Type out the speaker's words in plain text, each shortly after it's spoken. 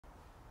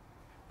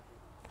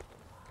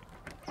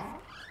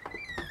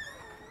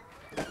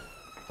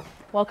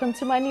Welcome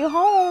to my new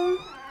home.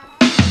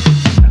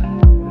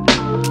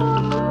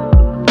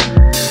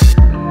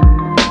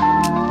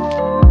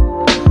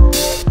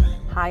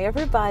 Hi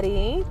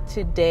everybody.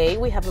 Today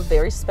we have a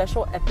very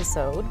special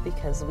episode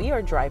because we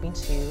are driving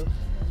to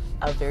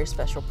a very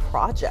special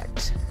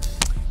project.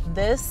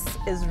 This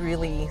is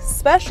really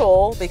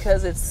special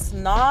because it's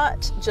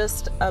not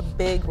just a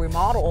big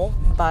remodel,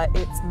 but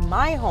it's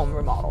my home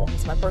remodel.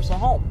 It's my personal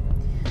home.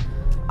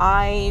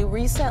 I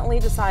recently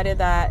decided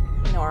that,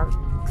 our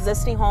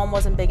existing home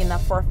wasn't big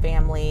enough for our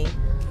family,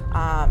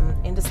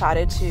 and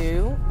decided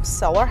to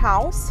sell our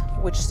house,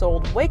 which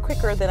sold way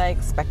quicker than I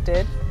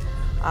expected.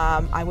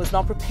 I was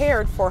not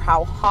prepared for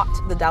how hot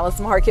the Dallas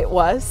market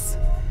was,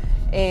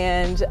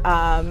 and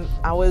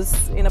I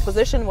was in a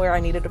position where I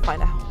needed to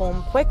find a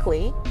home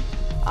quickly.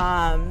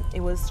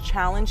 It was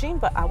challenging,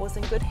 but I was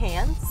in good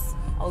hands.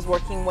 I was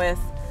working with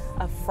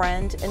a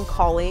friend and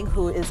colleague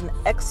who is an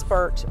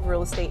expert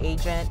real estate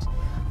agent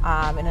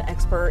and an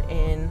expert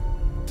in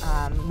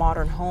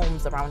modern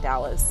homes around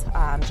Dallas,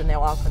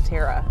 Janelle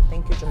Alcantara.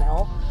 Thank you,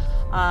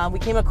 Janelle. We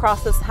came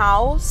across this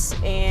house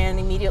and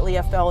immediately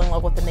I fell in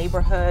love with the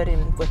neighborhood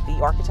and with the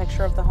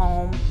architecture of the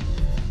home.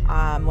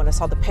 When I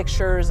saw the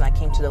pictures and I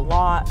came to the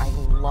lot, I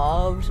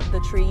loved the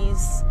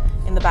trees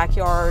in the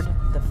backyard,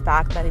 the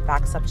fact that it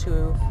backs up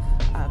to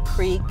a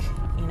creek.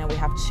 We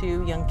have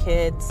 2 young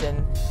kids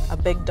and a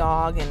big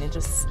dog, and it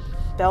just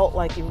felt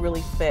like it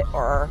really fit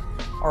our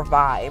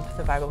vibe,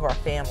 the vibe of our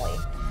family.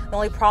 The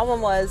only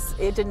problem was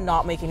it did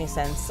not make any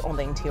sense on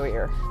the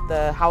interior.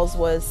 The house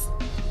was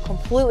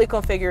completely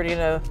configured in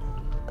a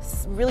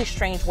really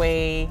strange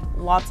way,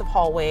 lots of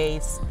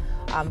hallways,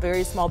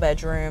 very small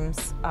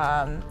bedrooms,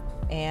 and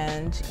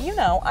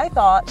I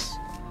thought,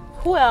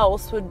 who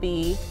else would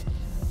be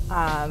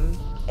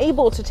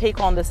able to take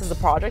on this as a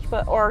project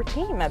but our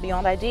team at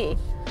Beyond ID.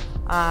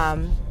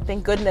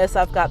 Thank goodness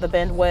I've got the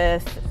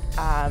bandwidth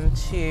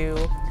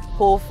to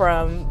pull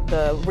from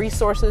the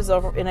resources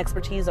and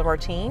expertise of our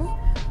team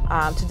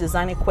to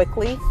design it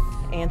quickly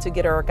and to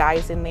get our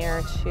guys in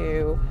there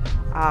to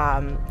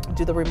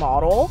do the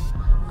remodel.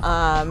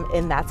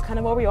 And that's kind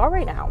of where we are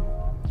right now.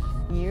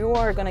 You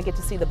are going to get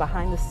to see the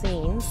behind the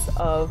scenes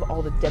of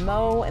all the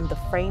demo and the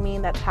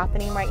framing that's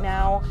happening right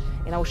now.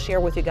 And I'll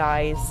share with you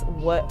guys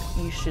what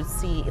you should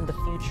see in the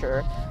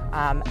future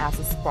as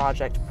this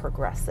project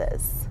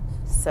progresses.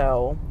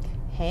 So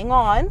hang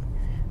on,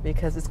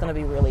 because it's going to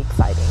be really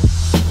exciting.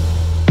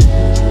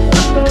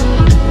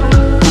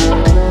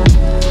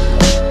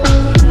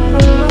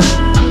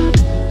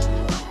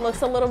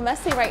 Looks a little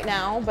messy right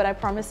now, but I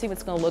promise you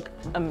it's going to look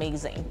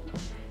amazing.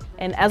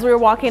 And as we were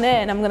walking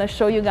in, I'm going to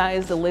show you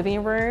guys the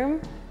living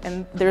room.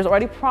 And there's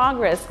already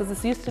progress because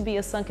this used to be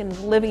a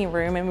sunken living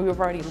room and we've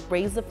already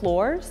raised the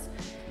floors.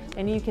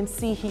 And you can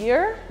see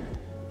here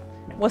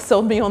what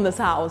sold me on this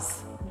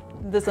house.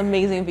 This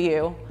amazing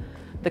view.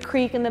 The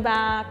creek in the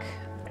back,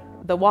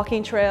 the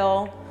walking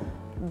trail,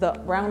 the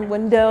round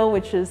window,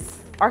 which is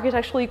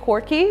architecturally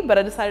quirky, but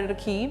I decided to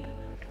keep.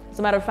 As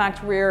a matter of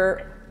fact,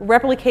 we're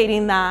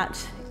replicating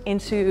that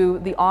into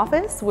the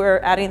office. We're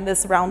adding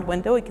this round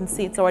window. You can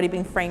see it's already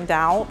been framed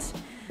out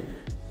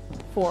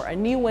for a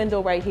new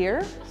window right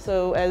here.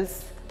 So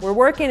as we're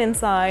working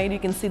inside, you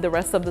can see the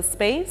rest of the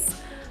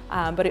space,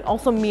 but it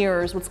also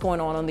mirrors what's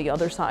going on the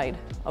other side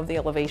of the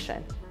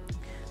elevation.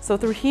 So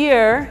through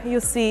here,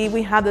 you'll see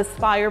we have this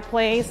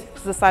fireplace. This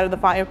is the side of the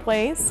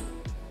fireplace.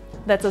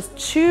 That's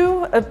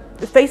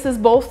it faces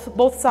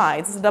both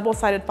sides. It's a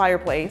double-sided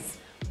fireplace.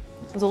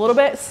 It's a little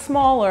bit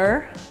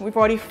smaller. We've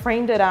already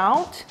framed it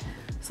out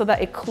so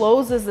that it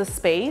closes the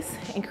space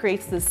and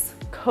creates this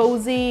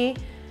cozy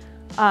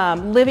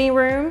living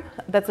room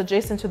that's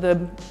adjacent to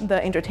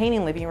the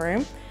entertaining living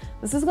room.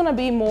 This is gonna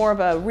be more of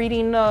a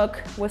reading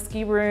nook,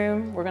 whiskey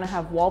room. We're gonna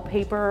have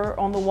wallpaper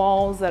on the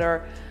walls that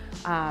are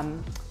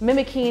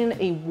mimicking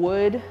a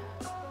wood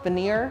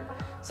veneer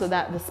so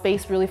that the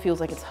space really feels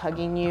like it's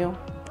hugging you.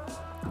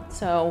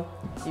 So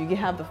you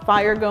have the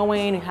fire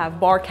going, you have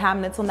bar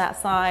cabinets on that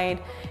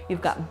side,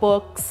 you've got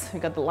books,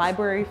 you've got the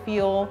library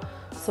feel,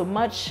 so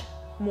much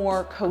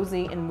more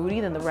cozy and moody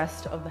than the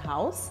rest of the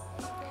house.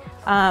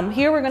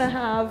 Here we're gonna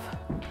have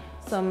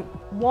some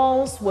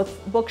walls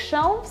with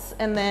bookshelves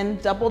and then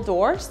double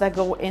doors that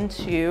go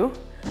into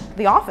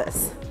the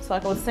office. So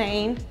like I was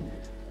saying,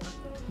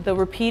 the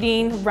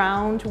repeating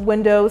round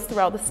windows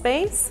throughout the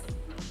space.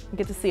 You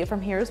get to see it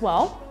from here as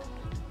well.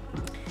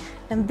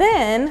 And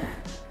then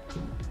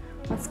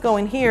let's go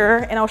in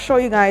here and I'll show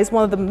you guys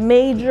one of the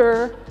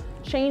major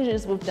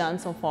changes we've done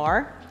so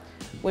far,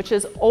 which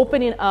is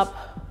opening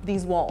up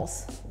these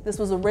walls. This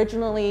was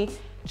originally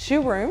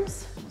 2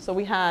 rooms. So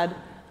we had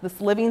this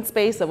living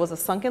space that was a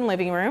sunken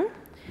living room.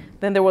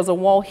 Then there was a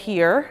wall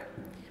here.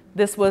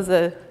 This was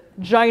a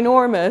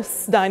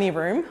ginormous dining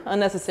room,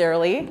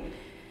 unnecessarily.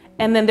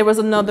 And then there was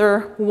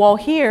another wall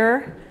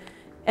here,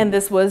 and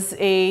this was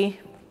a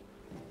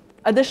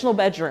additional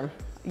bedroom,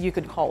 you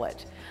could call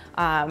it.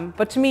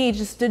 But to me, it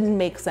just didn't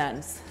make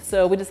sense.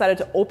 So we decided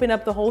to open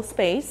up the whole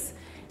space,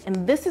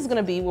 and this is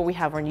gonna be where we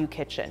have our new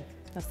kitchen.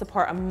 That's the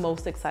part I'm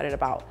most excited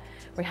about.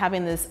 We're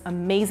having this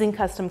amazing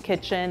custom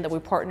kitchen that we're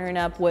partnering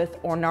up with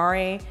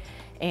Ornare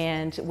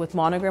and with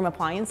Monogram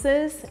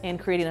Appliances and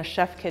creating a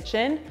chef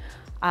kitchen.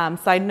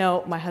 Side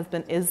note, my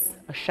husband is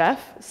a chef,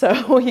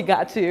 so he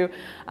got to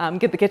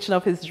get the kitchen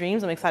of his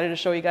dreams. I'm excited to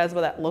show you guys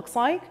what that looks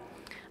like.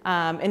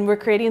 And we're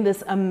creating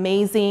this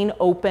amazing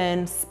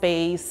open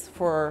space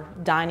for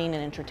dining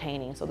and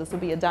entertaining. So this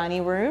would be a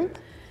dining room.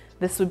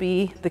 This would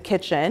be the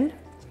kitchen.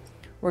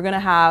 We're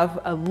gonna have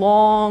a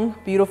long,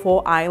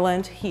 beautiful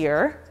island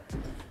here.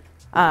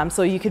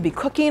 So you could be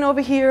cooking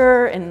over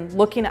here and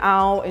looking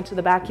out into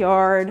the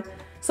backyard.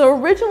 So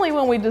originally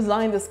when we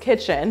designed this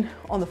kitchen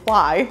on the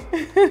fly,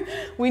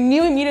 we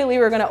knew immediately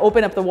we were gonna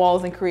open up the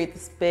walls and create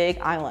this big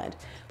island.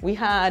 We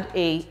had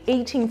a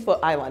 18-foot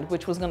island,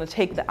 which was gonna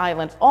take the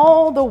island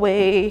all the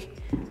way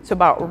to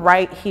about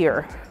right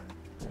here,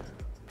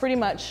 pretty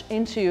much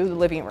into the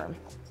living room.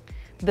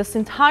 This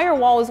entire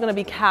wall is gonna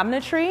be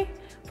cabinetry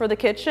for the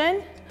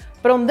kitchen,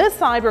 but on this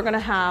side, we're gonna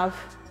have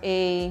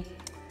a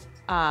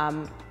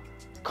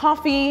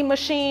coffee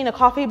machine, a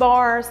coffee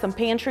bar, some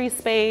pantry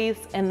space,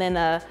 and then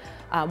a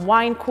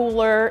wine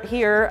cooler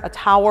here, a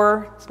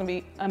tower. It's gonna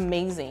be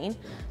amazing.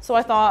 So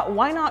I thought,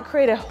 why not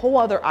create a whole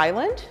other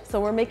island? So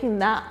we're making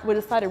that, we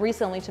decided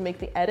recently to make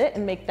the edit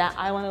and make that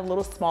island a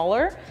little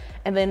smaller,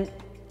 and then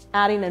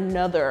adding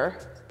another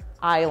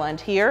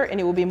island here, and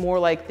it will be more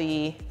like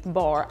the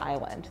bar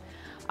island.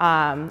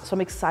 So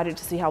I'm excited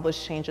to see how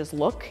those changes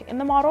look in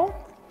the model.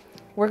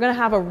 We're gonna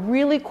have a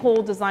really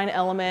cool design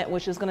element,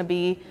 which is gonna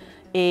be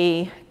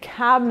a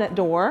cabinet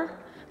door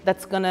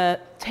that's gonna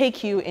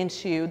take you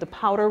into the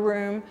powder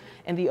room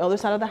and the other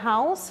side of the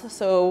house.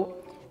 So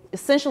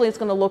essentially it's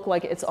gonna look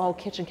like it's all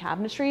kitchen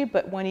cabinetry,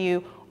 but when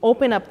you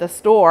open up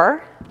this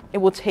door, it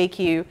will take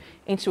you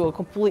into a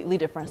completely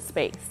different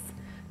space.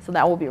 So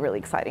that will be really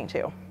exciting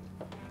too.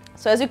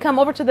 So as you come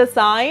over to the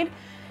side,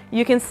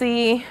 you can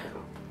see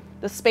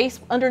the space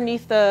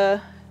underneath the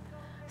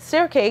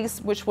staircase,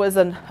 which was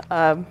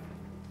a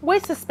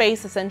waste of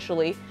space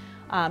essentially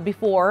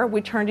before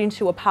we turned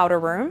into a powder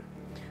room.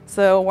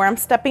 So where I'm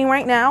stepping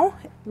right now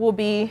will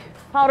be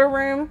powder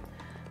room.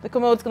 The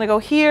commode's gonna go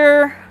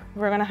here.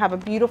 We're gonna have a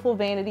beautiful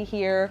vanity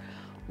here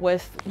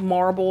with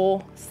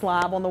marble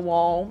slab on the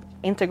wall,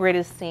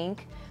 integrated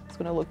sink. It's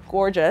gonna look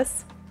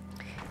gorgeous.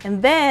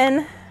 And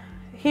then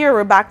here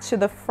we're back to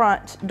the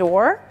front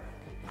door.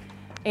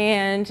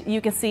 And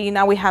you can see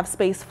now we have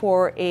space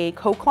for a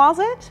coat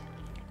closet.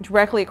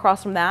 Directly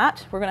across from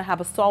that, we're gonna have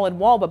a solid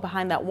wall, but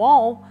behind that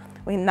wall,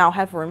 we now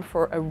have room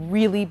for a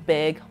really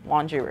big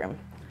laundry room.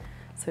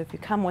 So if you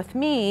come with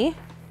me,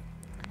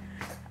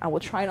 I will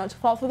try not to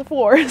fall through the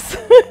floors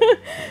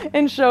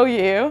and show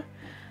you.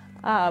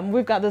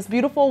 We've got this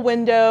beautiful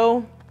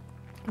window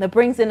that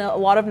brings in a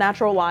lot of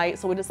natural light.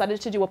 So we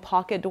decided to do a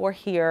pocket door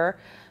here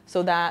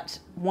so that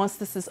once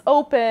this is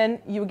open,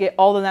 you get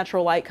all the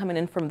natural light coming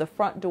in from the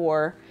front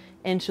door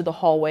into the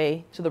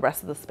hallway to the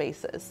rest of the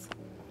spaces.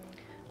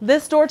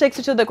 This door takes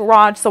you to the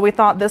garage, so we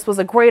thought this was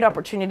a great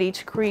opportunity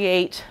to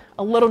create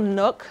a little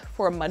nook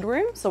for a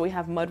mudroom. So we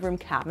have mudroom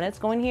cabinets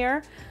going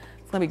here.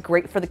 It's gonna be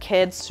great for the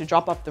kids to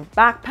drop off their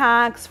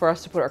backpacks, for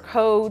us to put our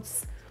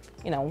coats,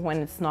 you know, when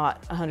it's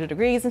not 100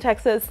 degrees in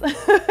Texas,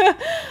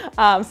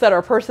 set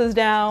our purses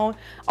down.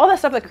 All that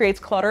stuff that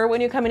creates clutter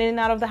when you're coming in and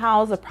out of the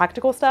house, the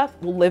practical stuff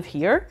will live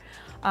here.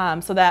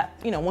 So that,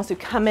 you know, once you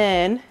come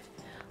in,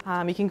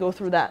 you can go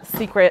through that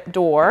secret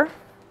door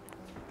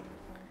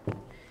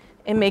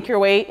and make your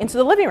way into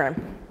the living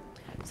room.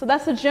 So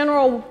that's the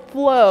general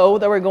flow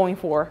that we're going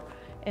for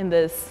in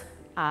this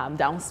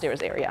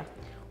downstairs area.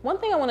 One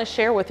thing I want to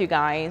share with you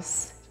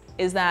guys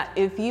is that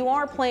if you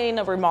are planning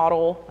a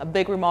remodel, a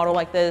big remodel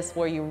like this,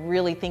 where you're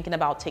really thinking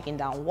about taking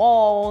down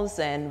walls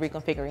and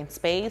reconfiguring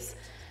space,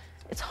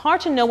 it's hard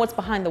to know what's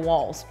behind the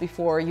walls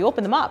before you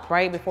open them up,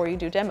 right? Before you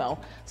do demo.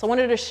 So I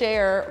wanted to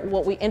share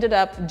what we ended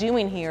up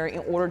doing here in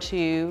order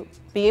to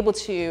be able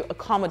to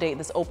accommodate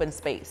this open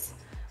space.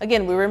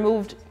 Again, we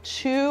removed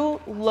 2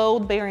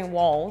 load-bearing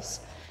walls,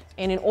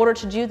 and in order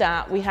to do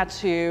that, we had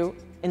to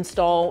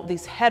install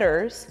these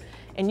headers,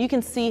 and you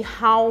can see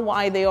how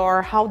wide they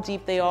are, how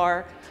deep they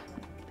are,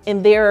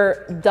 and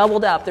they're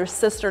doubled up, they're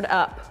sistered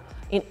up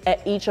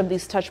at each of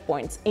these touch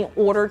points in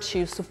order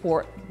to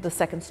support the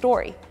second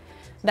story.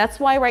 That's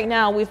why right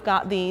now we've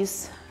got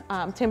these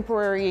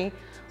temporary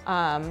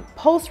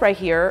posts right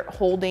here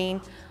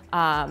holding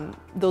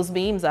those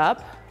beams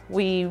up.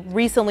 We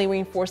recently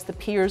reinforced the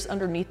piers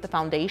underneath the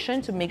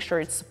foundation to make sure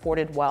it's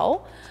supported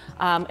well.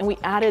 And we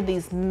added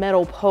these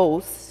metal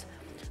posts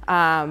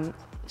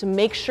to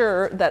make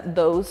sure that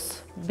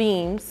those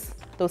beams,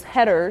 those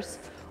headers,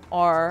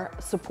 are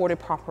supported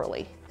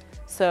properly.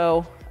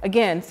 So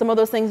again, some of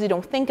those things you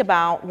don't think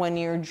about when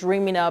you're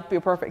dreaming up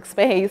your perfect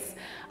space,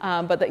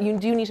 but that you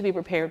do need to be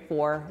prepared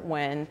for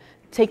when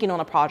taking on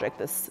a project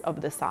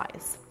of this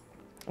size.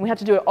 And we had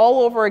to do it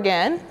all over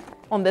again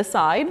on this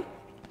side.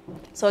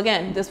 So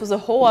again, this was a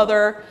whole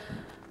other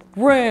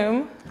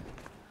room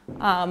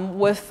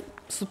with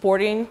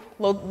supporting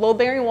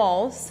load-bearing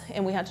walls,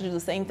 and we had to do the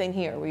same thing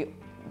here. We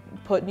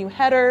put new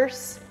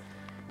headers,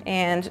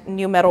 and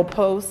new metal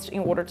posts in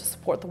order to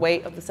support the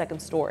weight of the second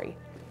story.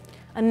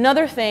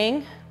 Another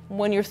thing,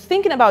 when you're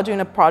thinking about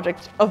doing a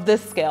project of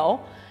this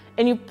scale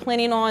and you're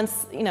planning on,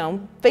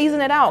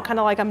 phasing it out, kind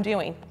of like I'm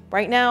doing.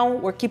 Right now,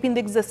 we're keeping the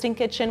existing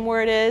kitchen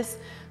where it is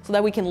so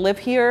that we can live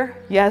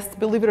here. Yes,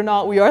 believe it or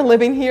not, we are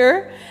living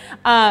here.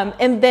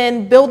 And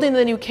then building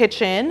the new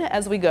kitchen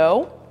as we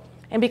go.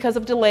 And because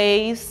of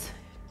delays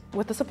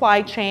with the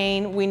supply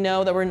chain, we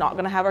know that we're not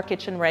gonna have our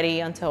kitchen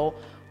ready until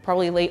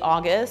probably late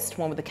August,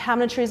 when the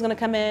cabinetry is gonna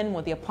come in,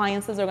 when the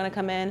appliances are gonna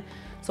come in.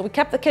 So we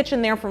kept the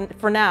kitchen there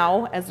for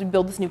now as we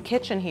build this new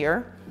kitchen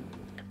here.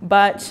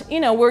 But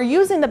we're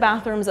using the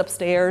bathrooms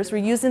upstairs, we're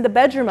using the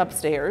bedroom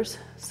upstairs.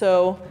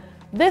 So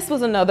this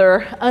was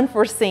another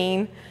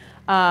unforeseen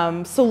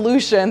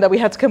solution that we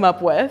had to come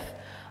up with.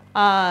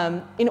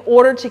 In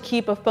order to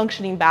keep a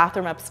functioning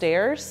bathroom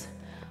upstairs,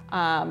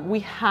 we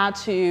had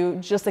to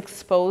just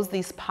expose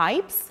these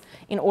pipes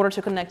in order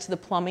to connect to the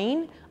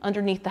plumbing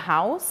underneath the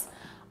house.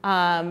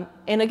 And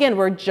again,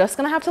 we're just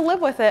gonna have to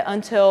live with it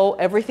until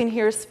everything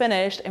here is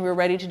finished and we're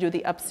ready to do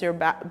the upstairs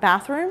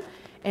bathroom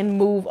and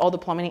move all the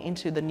plumbing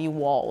into the new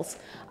walls.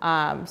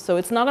 So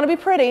it's not gonna be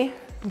pretty,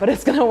 but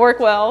it's gonna work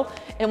well.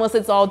 And once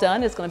it's all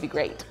done, it's gonna be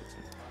great.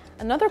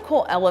 Another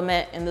cool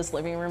element in this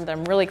living room that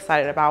I'm really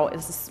excited about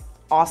is this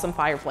awesome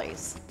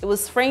fireplace. It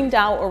was framed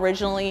out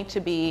originally to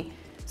be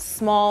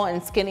small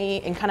and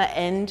skinny and kind of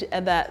end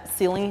at that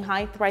ceiling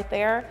height right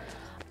there.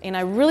 And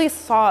I really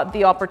saw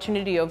the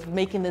opportunity of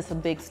making this a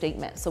big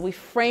statement. So we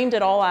framed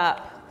it all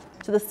up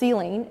to the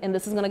ceiling, and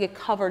this is gonna get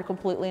covered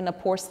completely in a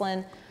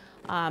porcelain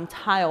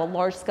tile, a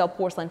large scale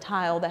porcelain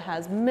tile that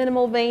has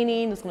minimal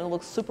veining. It's gonna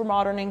look super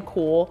modern and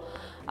cool.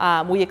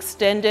 We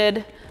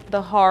extended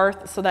the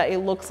hearth so that it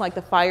looks like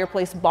the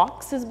fireplace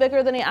box is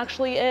bigger than it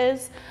actually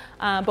is.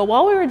 But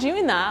while we were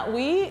doing that,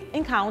 we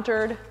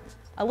encountered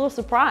a little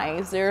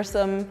surprise. There's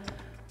some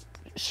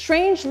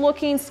strange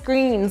looking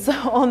screens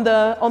on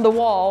the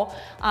wall.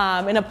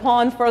 And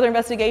upon further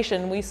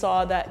investigation, we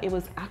saw that it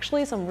was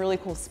actually some really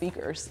cool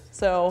speakers.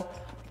 So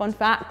fun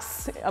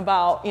facts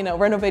about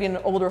renovating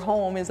an older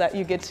home is that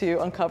you get to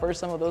uncover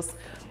some of those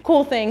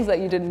cool things that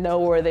you didn't know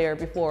were there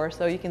before.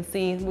 So you can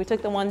see we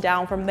took the one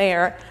down from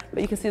there,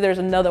 but you can see there's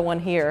another one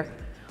here.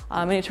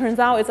 And it turns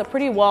out it's a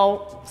pretty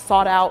well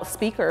sought out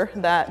speaker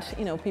that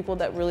people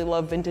that really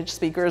love vintage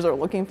speakers are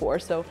looking for.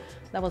 So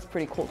that was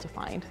pretty cool to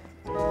find.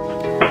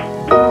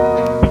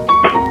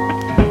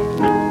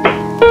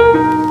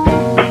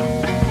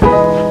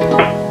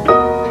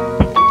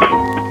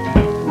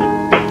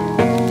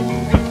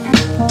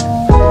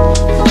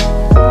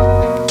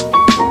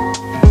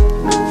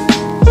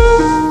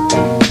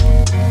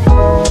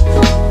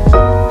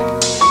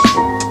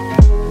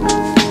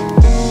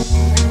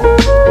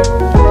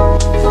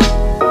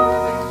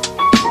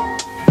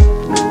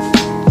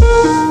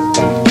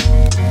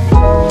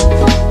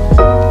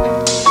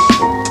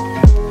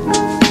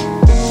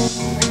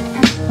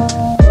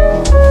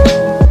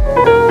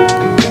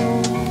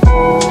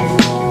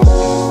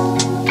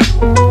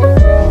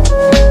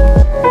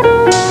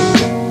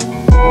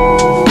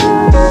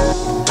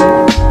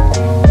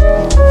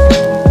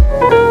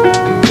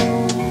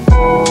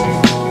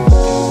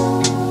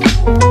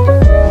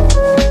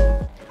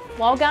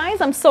 Well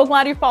guys, I'm so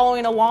glad you're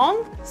following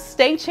along.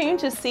 Stay tuned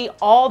to see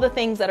all the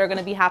things that are going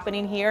to be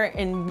happening here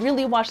and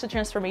really watch the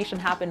transformation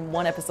happen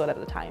one episode at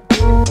a time.